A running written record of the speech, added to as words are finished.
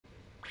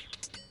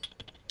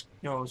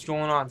Yo, what's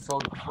going on,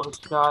 folks?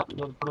 It's Scott. I'm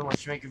gonna pretty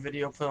much make a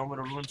video playing with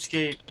a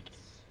RuneScape.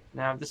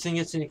 Now, if this thing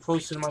gets any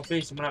closer to my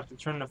face, I'm gonna have to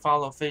turn the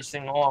follow face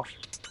thing off.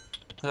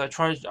 Cause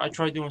I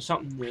tried doing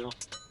something new.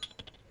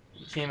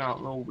 It came out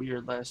a little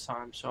weird last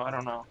time, so I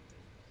don't know.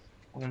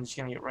 I'm just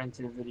gonna get right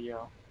into the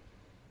video.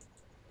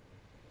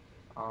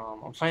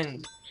 I'm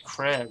fighting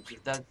crabs.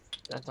 If that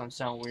don't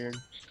sound weird.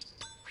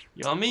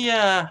 Yo, let me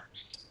get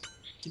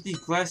these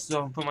glasses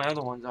off and put my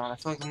other ones on. I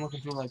feel like I'm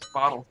looking through like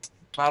bottle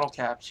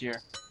caps here.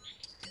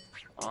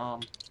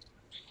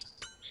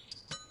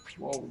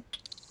 Whoa.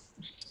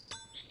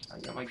 I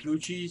got my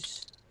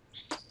Gucci's.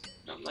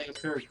 Nothing like a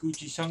pair of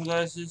Gucci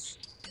sunglasses.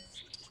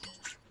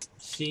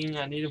 Seeing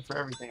I need them for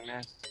everything,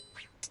 man.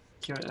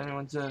 Care what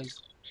anyone says.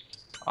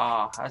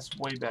 Ah, that's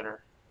way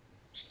better.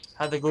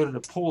 Had to go to the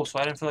pool, so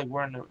I didn't feel like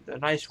wearing the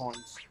nice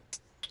ones.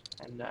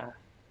 And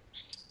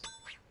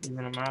leaving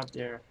them out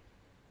there.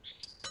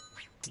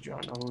 You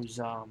don't know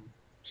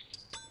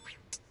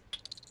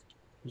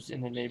who's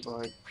in the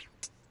neighborhood.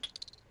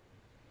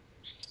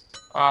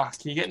 Ah,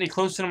 can you get any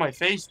closer to my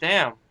face?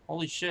 Damn.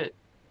 Holy shit.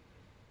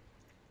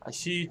 I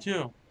see you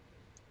too.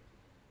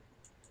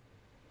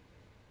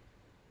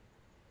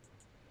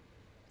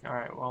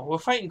 Alright, well, we're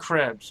fighting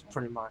crabs,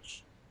 pretty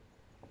much.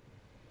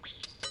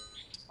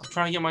 I'm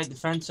trying to get my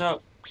defense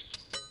up.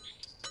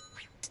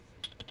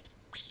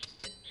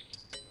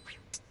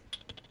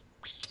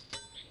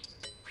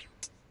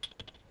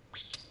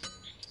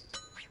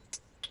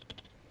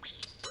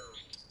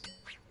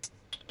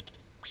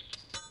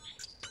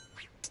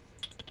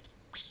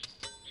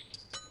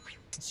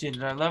 Let's see,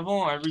 did I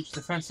level? I reached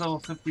defense level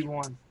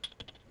 51.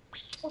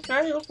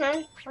 Okay,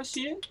 okay, I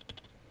see it.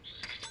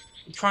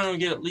 I'm trying to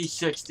get at least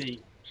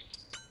 60.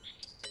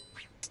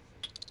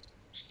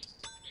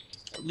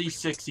 At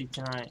least 60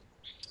 tonight.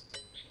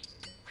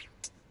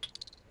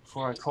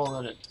 Before I call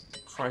it,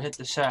 before I hit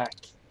the sack.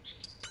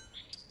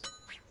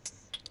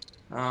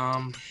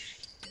 Yeah,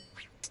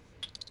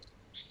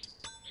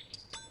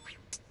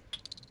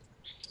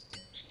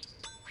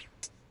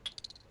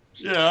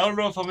 I don't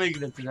know if I'm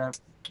making it to that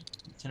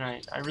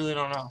tonight. I really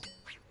don't know.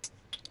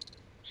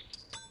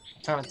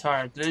 I'm kind of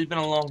tired. Today's been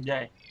a long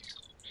day.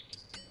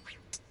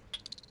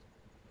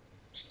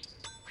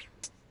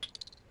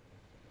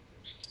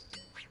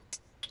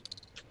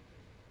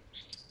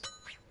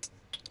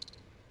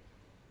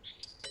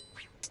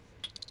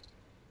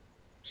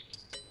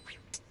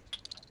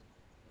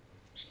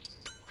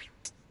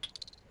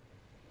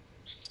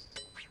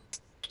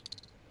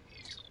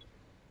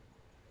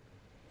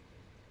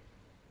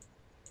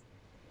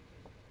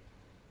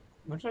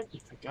 What did I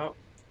just pick up?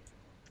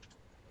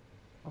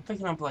 I'm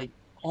picking up like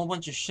a whole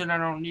bunch of shit I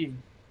don't need.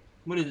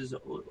 What is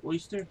this,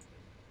 oyster?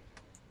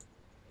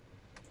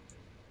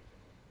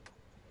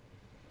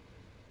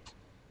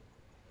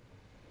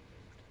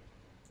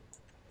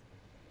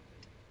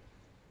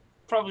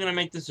 Probably gonna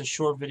make this a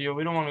short video.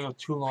 We don't want to go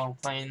too long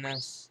playing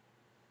this.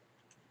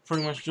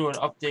 Pretty much do an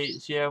update,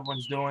 see how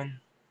everyone's doing.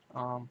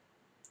 How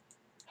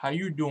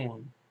you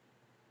doing?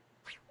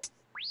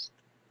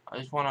 I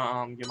just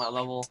wanna get my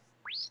level,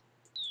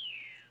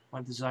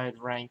 my desired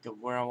rank of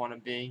where I want to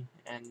be,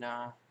 and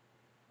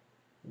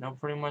you know,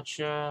 pretty much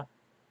yeah.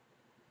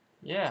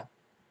 Yeah,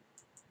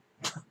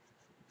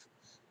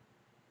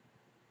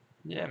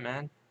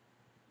 man.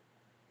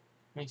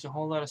 Makes a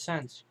whole lot of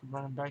sense. You're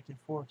running back and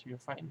forth. You're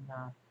fighting.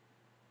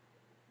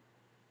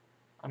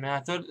 I mean, I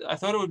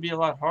thought it would be a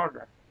lot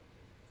harder.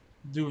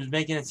 Dude was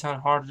making it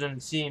sound harder than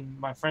it seemed.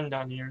 My friend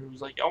down here, he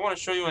was like, "I want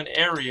to show you an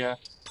area.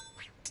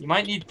 You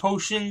might need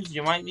potions.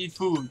 You might need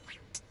food."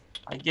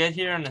 I get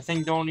here and the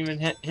thing don't even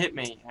hit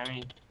me. I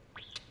mean,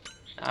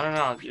 I don't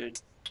know, dude.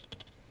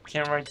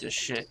 Can't write this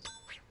shit.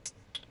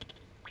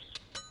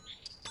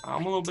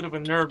 I'm a little bit of a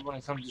nerd when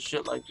it comes to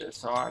shit like this.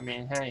 So I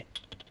mean, hey.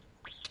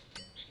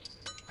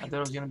 I thought it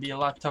was gonna be a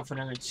lot tougher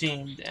than it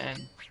seemed,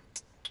 and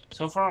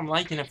so far I'm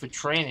liking it for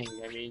training.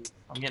 I mean,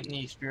 I'm getting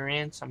the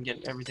experience, I'm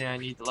getting everything I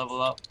need to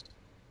level up.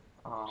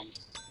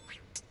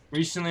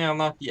 Recently I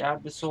unlocked the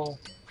Abyssal,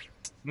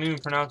 I'm even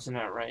pronouncing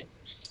that right.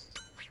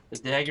 The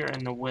dagger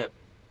and the whip.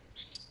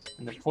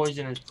 And the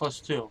poison is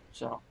 +2,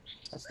 so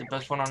that's the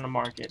best one on the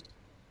market.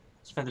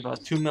 Spent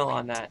about 2 mil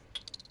on that.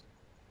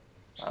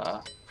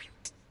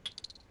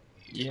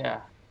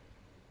 Yeah.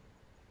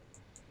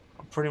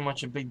 Pretty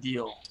much a big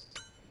deal.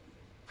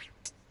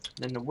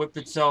 Then the whip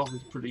itself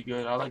is pretty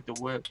good. I like the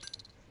whip.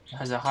 It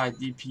has a high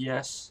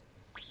DPS.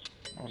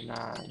 And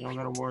you don't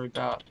gotta worry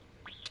about...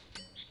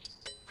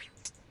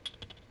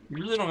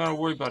 You really don't gotta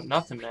worry about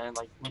nothing, man.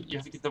 Like, when you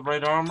have to get the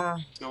right armor,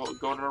 go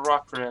to the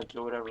rock crabs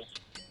or whatever.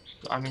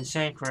 I mean,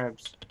 sand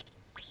crabs.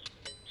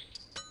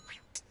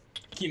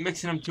 Keep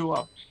mixing them two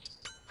up.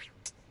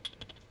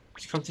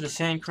 Just come to the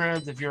sand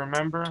crabs if you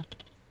remember.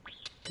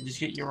 And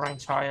just get your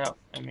ranks high up.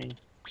 I mean,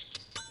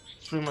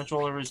 that's pretty much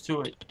all there is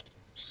to it.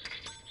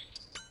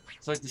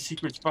 It's like the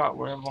secret spot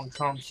where everyone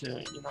comes to,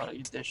 you know, to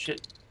get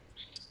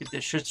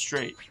their shit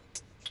straight.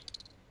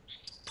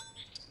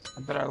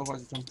 I bet I look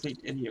like a complete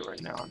idiot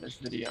right now in this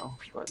video,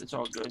 but it's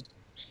all good.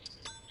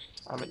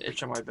 I have an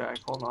itch on my back.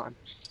 Hold on.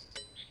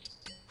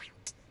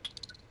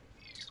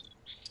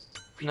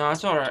 No,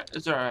 it's alright.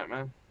 It's alright,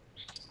 man.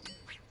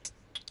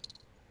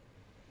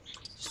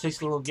 Just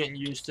takes a little getting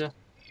used to.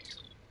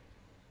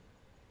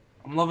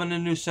 I'm loving the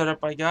new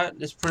setup I got.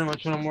 That's pretty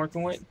much what I'm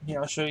working with. Here,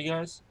 I'll show you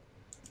guys.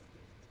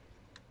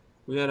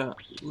 We got a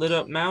lit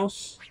up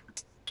mouse.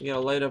 We got a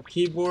light up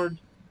keyboard.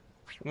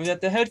 And we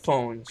got the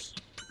headphones.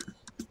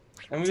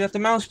 And we got the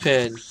mouse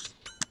pad.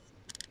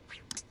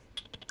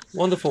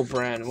 Wonderful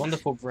brand.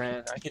 Wonderful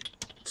brand. I could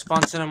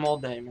sponsor them all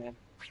day, man.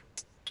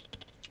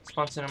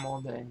 Sponsor them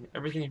all day.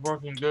 Everything's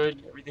working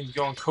good. Everything's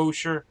going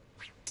kosher.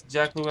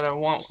 Exactly what I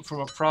want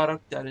from a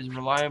product that is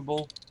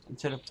reliable and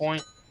to the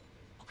point.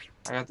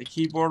 I got the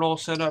keyboard all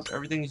set up.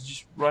 Everything's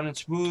just running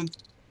smooth.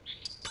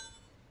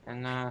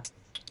 And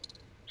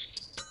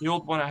the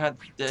old one I had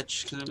to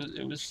ditch because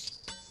it was,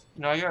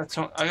 you know, I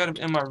got it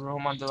in my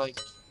room under like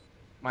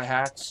my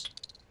hats.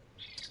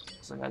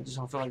 It's like I just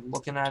don't feel like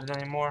looking at it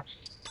anymore.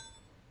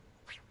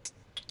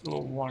 A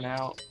little worn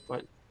out,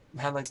 but it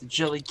had like the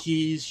jelly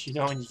keys, you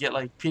know, and you get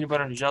like peanut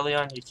butter and jelly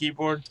on your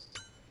keyboard.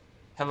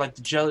 Had like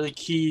the jelly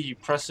key, you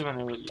press them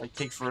and it would like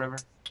take forever.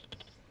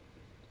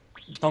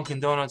 Dunkin'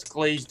 Donuts,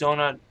 glazed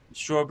donut,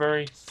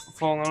 strawberry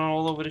falling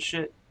all over the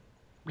shit.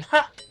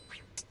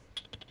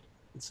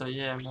 So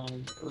yeah,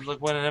 man, it was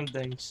like one of them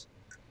things.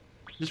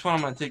 This one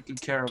I'm gonna take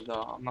good care of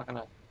though.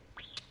 I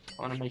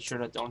wanna make sure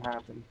that don't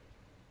happen.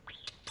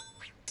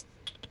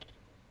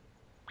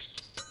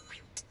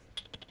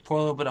 Pour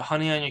a little bit of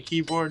honey on your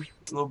keyboard,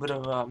 a little bit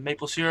of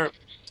maple syrup.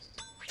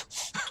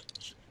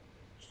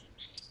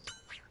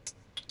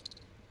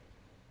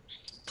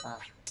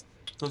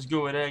 Goes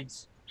good with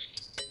eggs.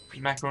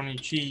 Macaroni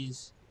and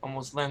cheese.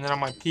 Almost landed on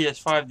my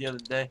PS5 the other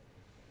day.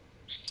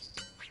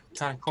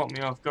 Kind of caught me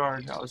off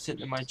guard. I was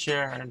sitting in my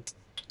chair and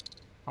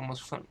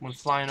almost went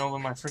flying over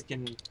my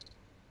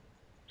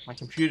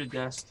computer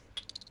desk.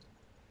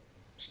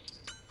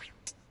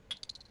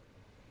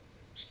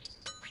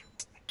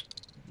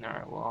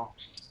 Alright, well.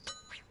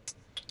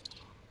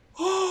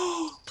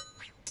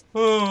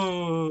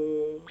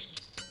 Oh,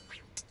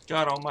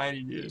 God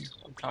almighty, dude.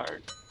 I'm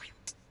tired.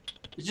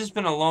 It's just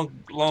been a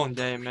long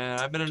day, man.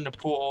 I've been in the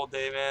pool all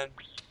day, man.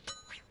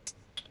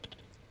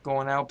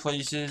 Going out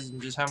places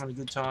and just having a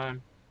good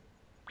time.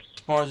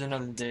 Tomorrow's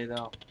another day,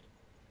 though.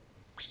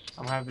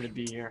 I'm happy to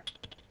be here.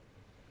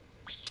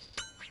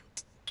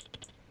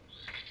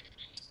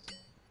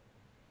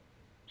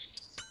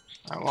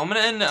 Alright, well, I'm gonna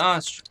end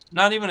the,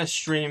 not even a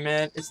stream,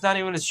 man. It's not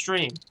even a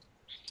stream.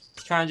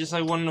 It's kind of just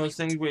like one of those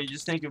things where you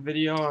just take a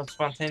video and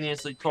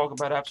spontaneously talk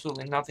about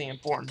absolutely nothing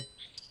important.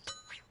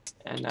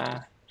 And,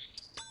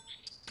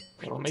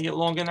 it'll make it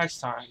longer next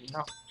time, you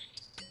know?